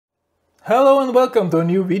Hello and welcome to a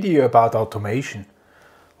new video about automation.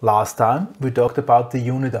 Last time we talked about the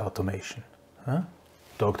unit automation.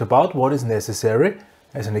 Talked about what is necessary,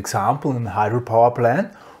 as an example in a hydropower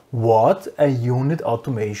plant, what a unit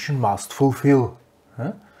automation must fulfill.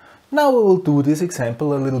 Now we will do this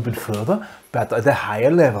example a little bit further, but at a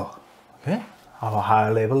higher level. Okay? Our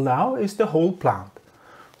higher level now is the whole plant.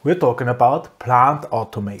 We're talking about plant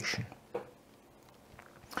automation.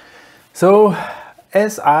 So,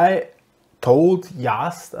 as I told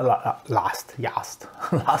last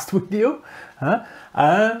video,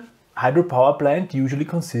 a hydropower plant usually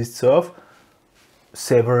consists of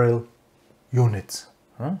several units.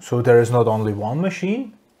 So there is not only one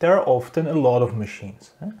machine, there are often a lot of machines.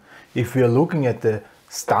 If we are looking at the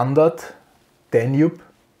standard Danube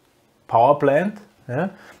power plant, there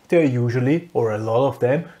are usually, or a lot of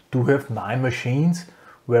them, do have 9 machines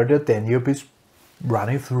where the Danube is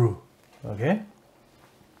running through. Okay?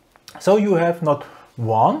 So you have not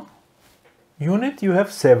one unit, you have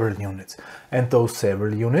several units. And those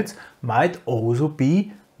several units might also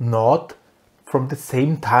be not from the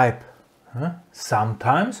same type.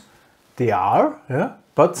 Sometimes they are,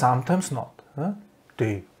 but sometimes not.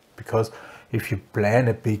 Because if you plan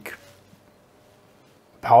a big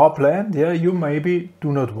power plant, you maybe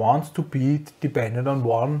do not want to be dependent on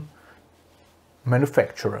one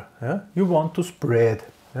manufacturer. You want to spread.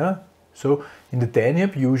 So in the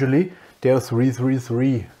Danube usually there are 3, 3,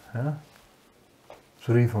 3.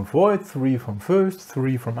 3 from Voigt, 3 from first,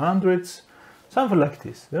 3 from hundreds, something like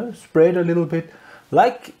this. Spread a little bit,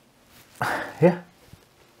 like,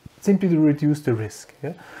 simply to reduce the risk.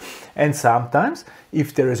 And sometimes,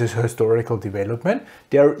 if there is a historical development,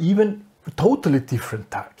 there are even totally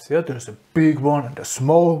different types. There's a big one and a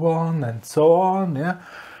small one and so on.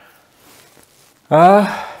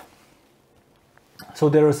 So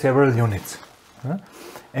there are several units.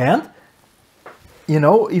 And, you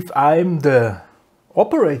know, if I'm the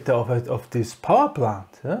operator of this power plant,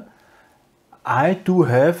 I do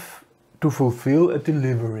have to fulfill a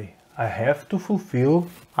delivery. I have to fulfill,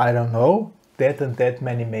 I don't know, that and that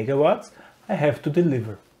many megawatts I have to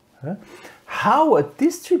deliver. How I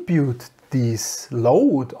distribute this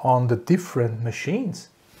load on the different machines,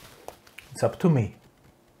 it's up to me.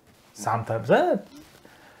 Sometimes,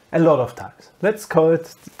 a lot of times. Let's call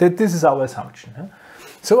it that this is our assumption.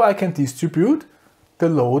 So I can distribute the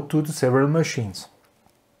load to the several machines.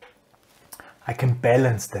 I can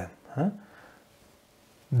balance them.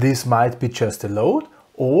 This might be just a load,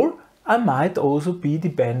 or I might also be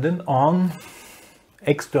dependent on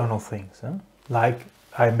external things. Like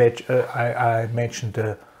I mentioned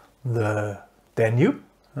the Danube.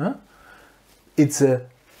 It's a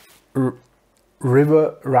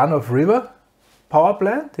run-of-river power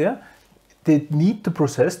plant. They need to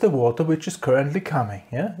process the water which is currently coming.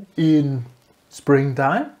 In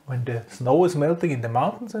springtime, when the snow is melting in the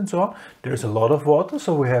mountains and so on, there's a lot of water,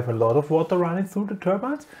 so we have a lot of water running through the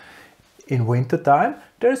turbines. In winter time,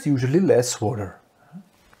 there's usually less water.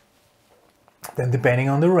 Then depending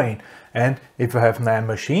on the rain. And if I have 9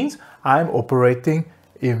 machines, I'm operating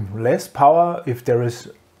in less power. If there is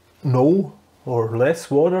no or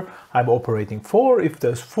less water, I'm operating 4. If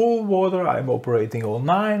there's full water, I'm operating all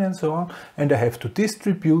 9 and so on. And I have to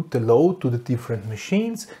distribute the load to the different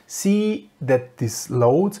machines, see that these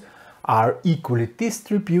loads are equally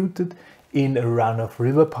distributed. In a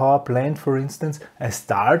run-of-river power plant, for instance, a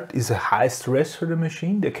start is a high stress for the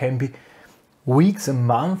machine. There can be weeks and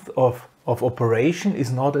months of operation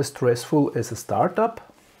is not as stressful as a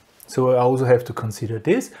startup. So I also have to consider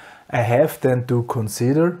this. I have then to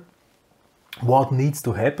consider what needs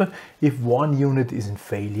to happen if one unit is in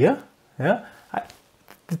failure.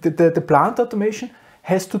 The plant automation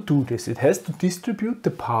has to do this. It has to distribute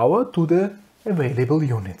the power to the available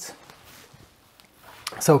units.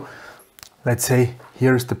 So let's say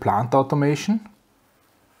here is the plant automation.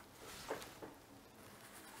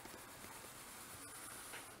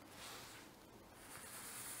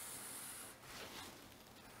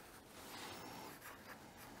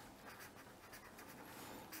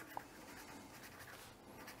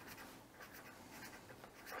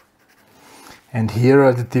 And here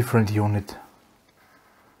are the different units.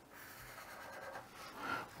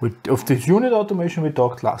 Of this unit automation we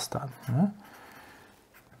talked last time.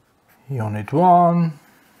 Unit 1,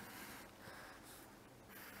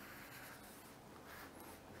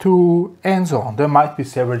 2, and so on. There might be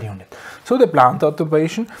several units. So the plant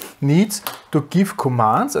automation needs to give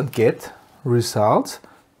commands and get results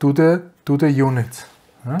to the units.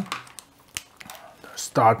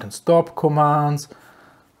 Start and stop commands.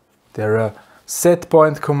 There are set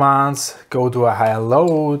point commands, go to a higher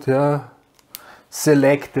load,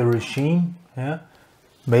 select the regime. Yeah?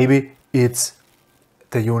 Maybe it's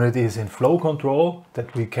the unit is in flow control,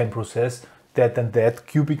 that we can process that and that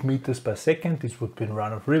cubic meters per second. This would be in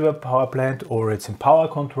run-of-river power plant, or it's in power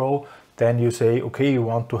control. Then you say, okay, you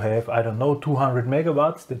want to have, I don't know, 200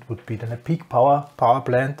 megawatts. That would be then a peak power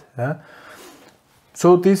plant. Yeah?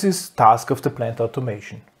 So this is task of the plant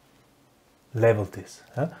automation. Level this.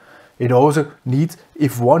 Yeah? It also needs,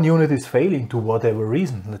 if one unit is failing to whatever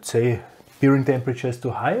reason, let's say bearing temperature is too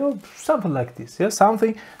high or something like this, yeah,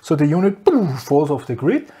 something, so the unit falls off the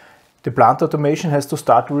grid, the plant automation has to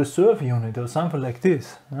start a reserve unit or something like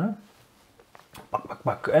this. Yeah?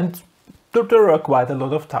 And there are quite a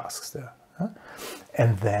lot of tasks there. Yeah?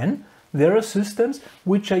 And then there are systems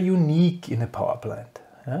which are unique in a power plant.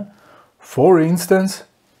 Yeah? For instance,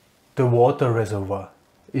 the water reservoir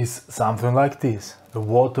is something like this. The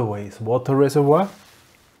waterways, water reservoir,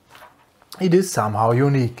 it is somehow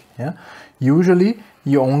unique. Yeah? Usually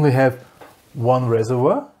you only have one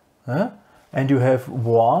reservoir, and you have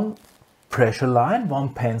one pressure line, one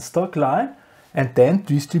penstock line, and then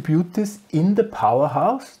distribute this in the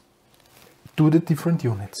powerhouse to the different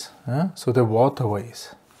units. So the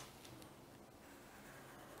waterways.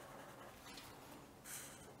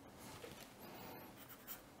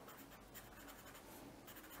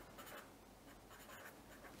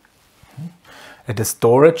 At the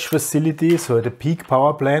storage facility, so at a peak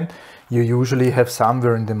power plant, you usually have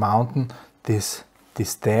somewhere in the mountain this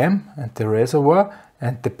dam and the reservoir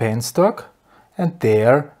and the penstock, and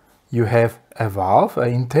there you have a valve,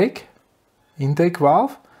 an intake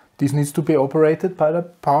valve. This needs to be operated by the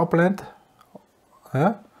power plant,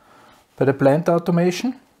 by the plant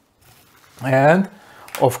automation. And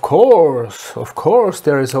of course,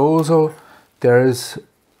 there is also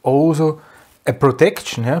a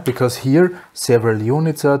protection, yeah, because here several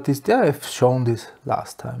units are this. Yeah, I've shown this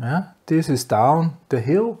last time. Yeah, this is down the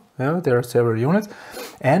hill. Yeah, there are several units,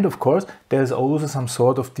 and of course there's also some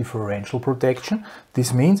sort of differential protection.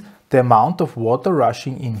 This means the amount of water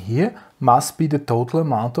rushing in here must be the total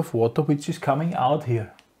amount of water which is coming out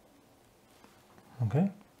here.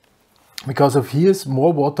 Okay, because of here's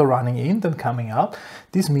more water running in than coming out.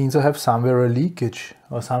 This means I have somewhere a leakage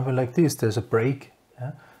or something like this. There's a break.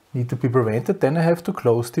 Yeah? Need to be prevented, then I have to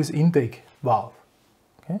close this intake valve.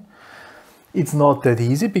 Okay? It's not that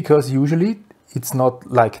easy, because usually it's not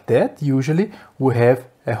like that. Usually we have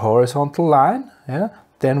a horizontal line, yeah?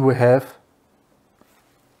 Then we have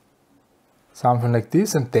something like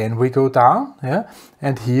this, and then we go down, yeah?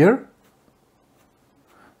 And here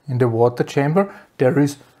in the water chamber there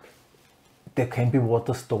can be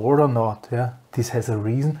water stored or not. Yeah? This has a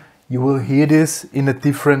reason. You will hear this in a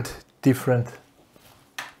different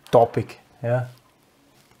topic, yeah.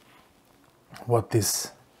 What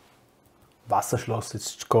this Wasserschloss,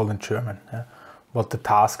 it's called in German, yeah? What the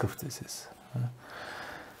task of this is. Yeah?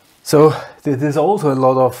 So there's also a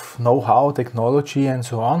lot of know-how, technology and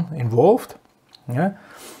so on involved. Yeah?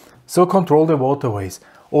 So control the waterways.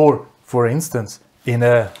 Or for instance, in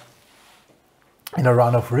a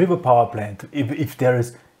run-of-river power plant, if there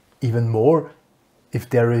is even more, if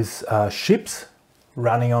there is ships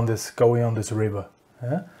running on this, going on this river,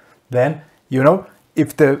 yeah? Then, you know,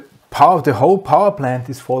 if the whole power plant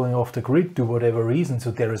is falling off the grid to whatever reason,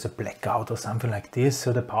 so there is a blackout or something like this,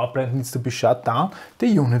 so the power plant needs to be shut down, the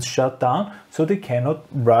units shut down, so they cannot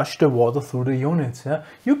rush the water through the units. Yeah?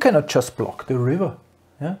 You cannot just block the river,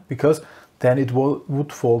 yeah? Because then it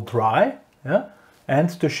would fall dry, yeah? And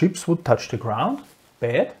the ships would touch the ground,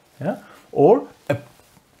 bad, yeah? Or a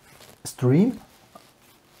stream,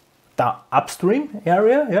 the upstream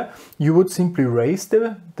area, yeah, you would simply raise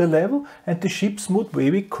the level, and the ships would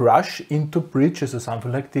maybe crash into bridges or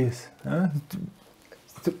something like this.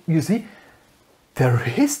 You see,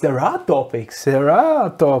 there are topics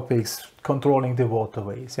controlling the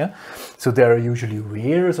waterways. Yeah, so there are usually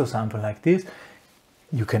weirs or something like this.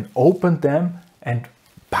 You can open them and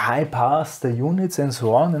bypass the units and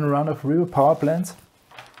so on in run-of-river power plants.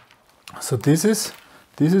 So this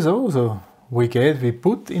is also. We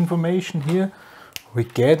put information here, we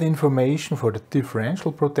get information for the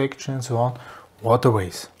differential protection and so on.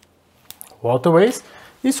 Waterways. Waterways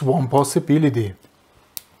is one possibility.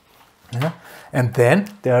 Yeah? And then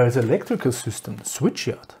there is electrical system,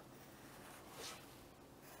 switchyard.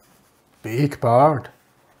 Big part.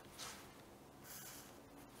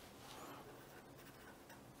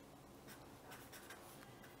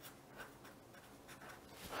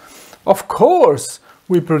 Of course,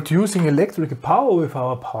 we're producing electrical power with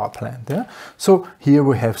our power plant. Yeah? So here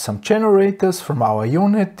we have some generators from our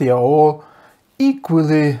unit. They are all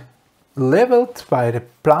equally leveled by the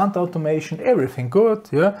plant automation, everything good,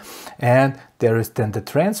 yeah. And there is then the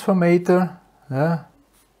transformator, yeah,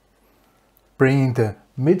 bringing the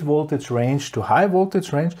mid voltage range to high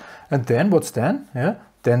voltage range. And then what's then? Yeah,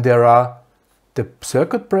 then there are the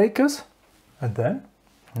circuit breakers, and then,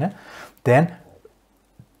 yeah, then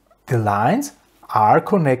the lines are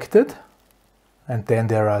connected, and then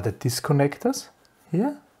there are the disconnectors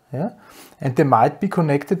here, yeah, and they might be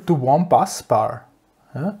connected to one bus bar.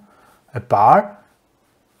 Yeah? A bar,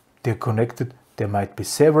 they're connected, there might be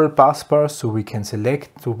several bus bars, so we can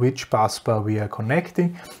select to which bus bar we are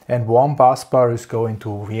connecting, and one bus bar is going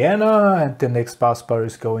to Vienna, and the next bus bar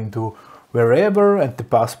is going to wherever, and the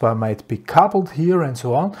bus bar might be coupled here and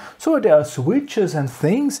so on. So there are switches and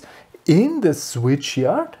things in the switch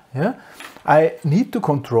yard. Yeah? I need to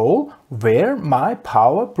control where my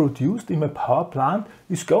power produced in my power plant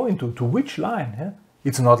is going to which line. Yeah?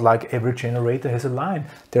 It's not like every generator has a line.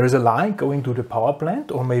 There is a line going to the power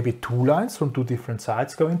plant, or maybe two lines from two different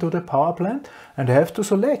sides going to the power plant, and I have to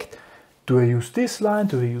select. Do I use this line?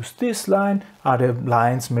 Do I use this line? Are the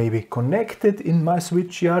lines maybe connected in my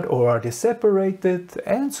switch yard, or are they separated?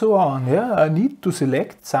 And so on. Yeah? I need to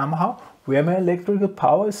select somehow where my electrical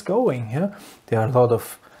power is going. Yeah? There are a lot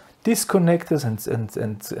of disconnectors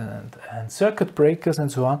and circuit breakers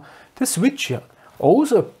and so on. The switch yard,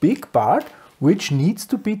 also a big part, which needs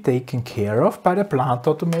to be taken care of by the plant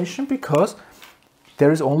automation, because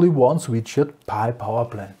there is only one switchyard per power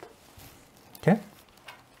plant. Okay?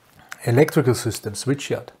 Electrical system,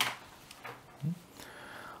 switchyard.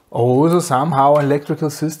 Also somehow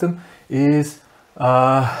electrical system is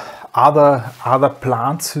other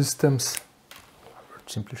plant systems,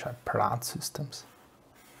 simply plant systems.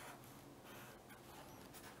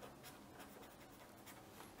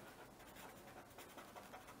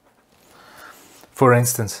 For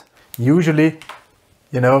instance, usually,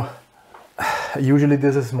 usually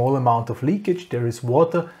there's a small amount of leakage, there is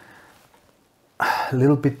water, a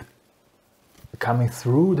little bit coming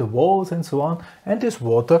through the walls and so on, and this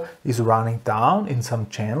water is running down in some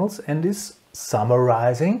channels and is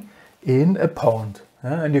summarizing in a pond.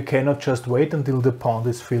 And you cannot just wait until the pond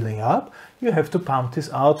is filling up, you have to pump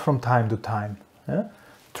this out from time to time.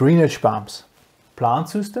 Drainage pumps, plant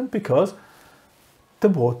system, because the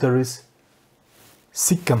water is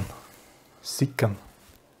sicken.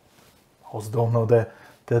 Also don't know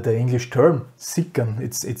the English term, sicken.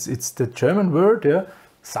 It's the German word, yeah,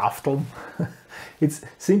 safteln. It's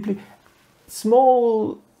simply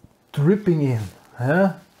small dripping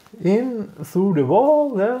in through the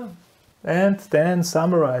wall, yeah, and then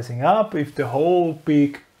summarizing up. If the whole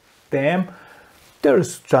big dam, there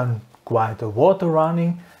is then quite a water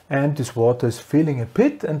running, and this water is filling a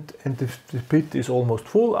pit, and if the pit is almost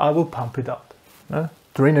full, I will pump it out.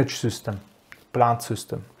 Drainage system, plant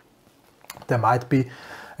system. There might be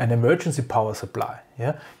an emergency power supply.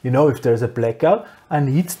 Yeah, if there's a blackout, I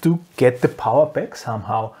need to get the power back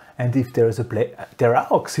somehow. And if there is there are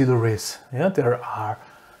auxiliaries. Yeah,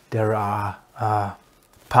 there are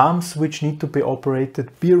pumps which need to be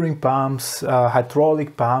operated, bearing pumps,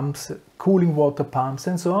 hydraulic pumps, cooling water pumps,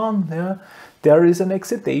 and so on. Yeah. There is an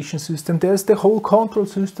excitation system, there's the whole control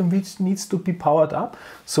system which needs to be powered up.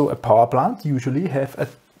 So a power plant usually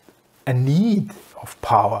have a need of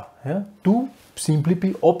power, yeah, to simply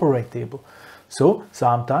be operatable. So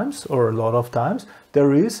sometimes, or a lot of times,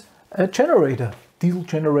 there is a generator, diesel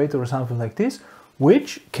generator or something like this,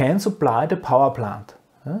 which can supply the power plant.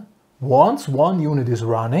 Yeah. Once one unit is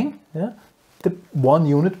running, yeah, the one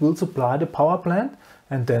unit will supply the power plant,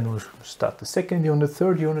 and then we'll start the second unit,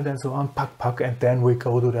 third unit, and so on, pack, and then we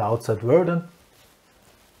go to the outside world, and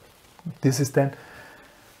this is then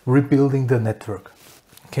rebuilding the network.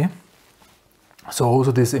 Okay, so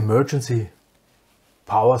also these emergency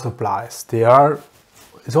power supplies,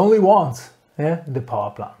 it's only once, yeah, in the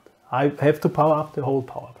power plant. I have to power up the whole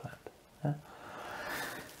power plant. Yeah.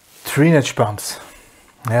 Drainage pumps.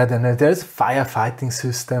 Yeah, then there's a firefighting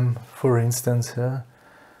system, for instance. Yeah.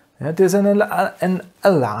 Yeah, there's an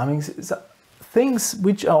alarming, things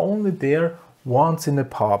which are only there once in a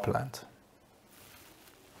power plant.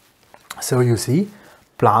 So you see,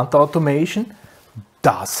 plant automation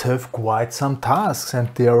does have quite some tasks,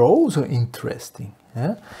 and they are also interesting.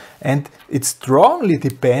 Yeah? And it strongly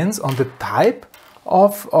depends on the type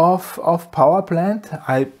of power plant.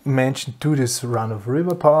 I mentioned too this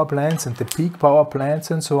run-of-river power plants and the peak power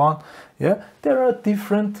plants and so on. Yeah, there are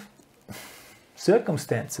different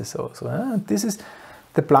circumstances also. This is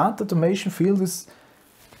the plant automation field is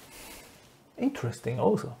interesting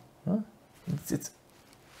also. It's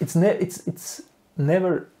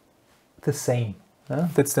never the same.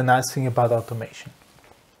 That's the nice thing about automation.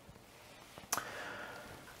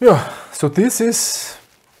 Yeah, so this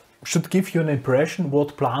should give you an impression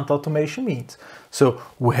what plant automation means. So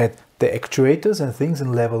we had the actuators and things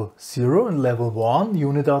in level 0 and level 1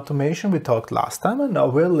 unit automation we talked last time, and now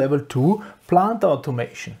we're level 2 plant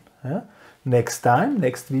automation. Yeah? Next time,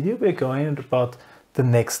 next video, we're going about the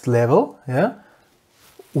next level. Yeah?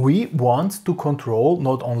 We want to control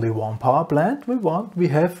not only one power plant, we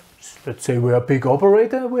have, let's say we're a big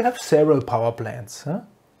operator, we have several power plants. Huh?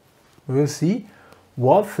 We will see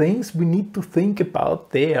what things we need to think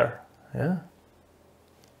about there. Yeah?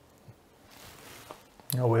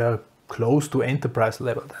 Now we are close to enterprise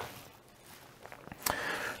level then.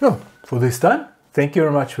 No, for this time, thank you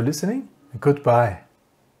very much for listening and goodbye.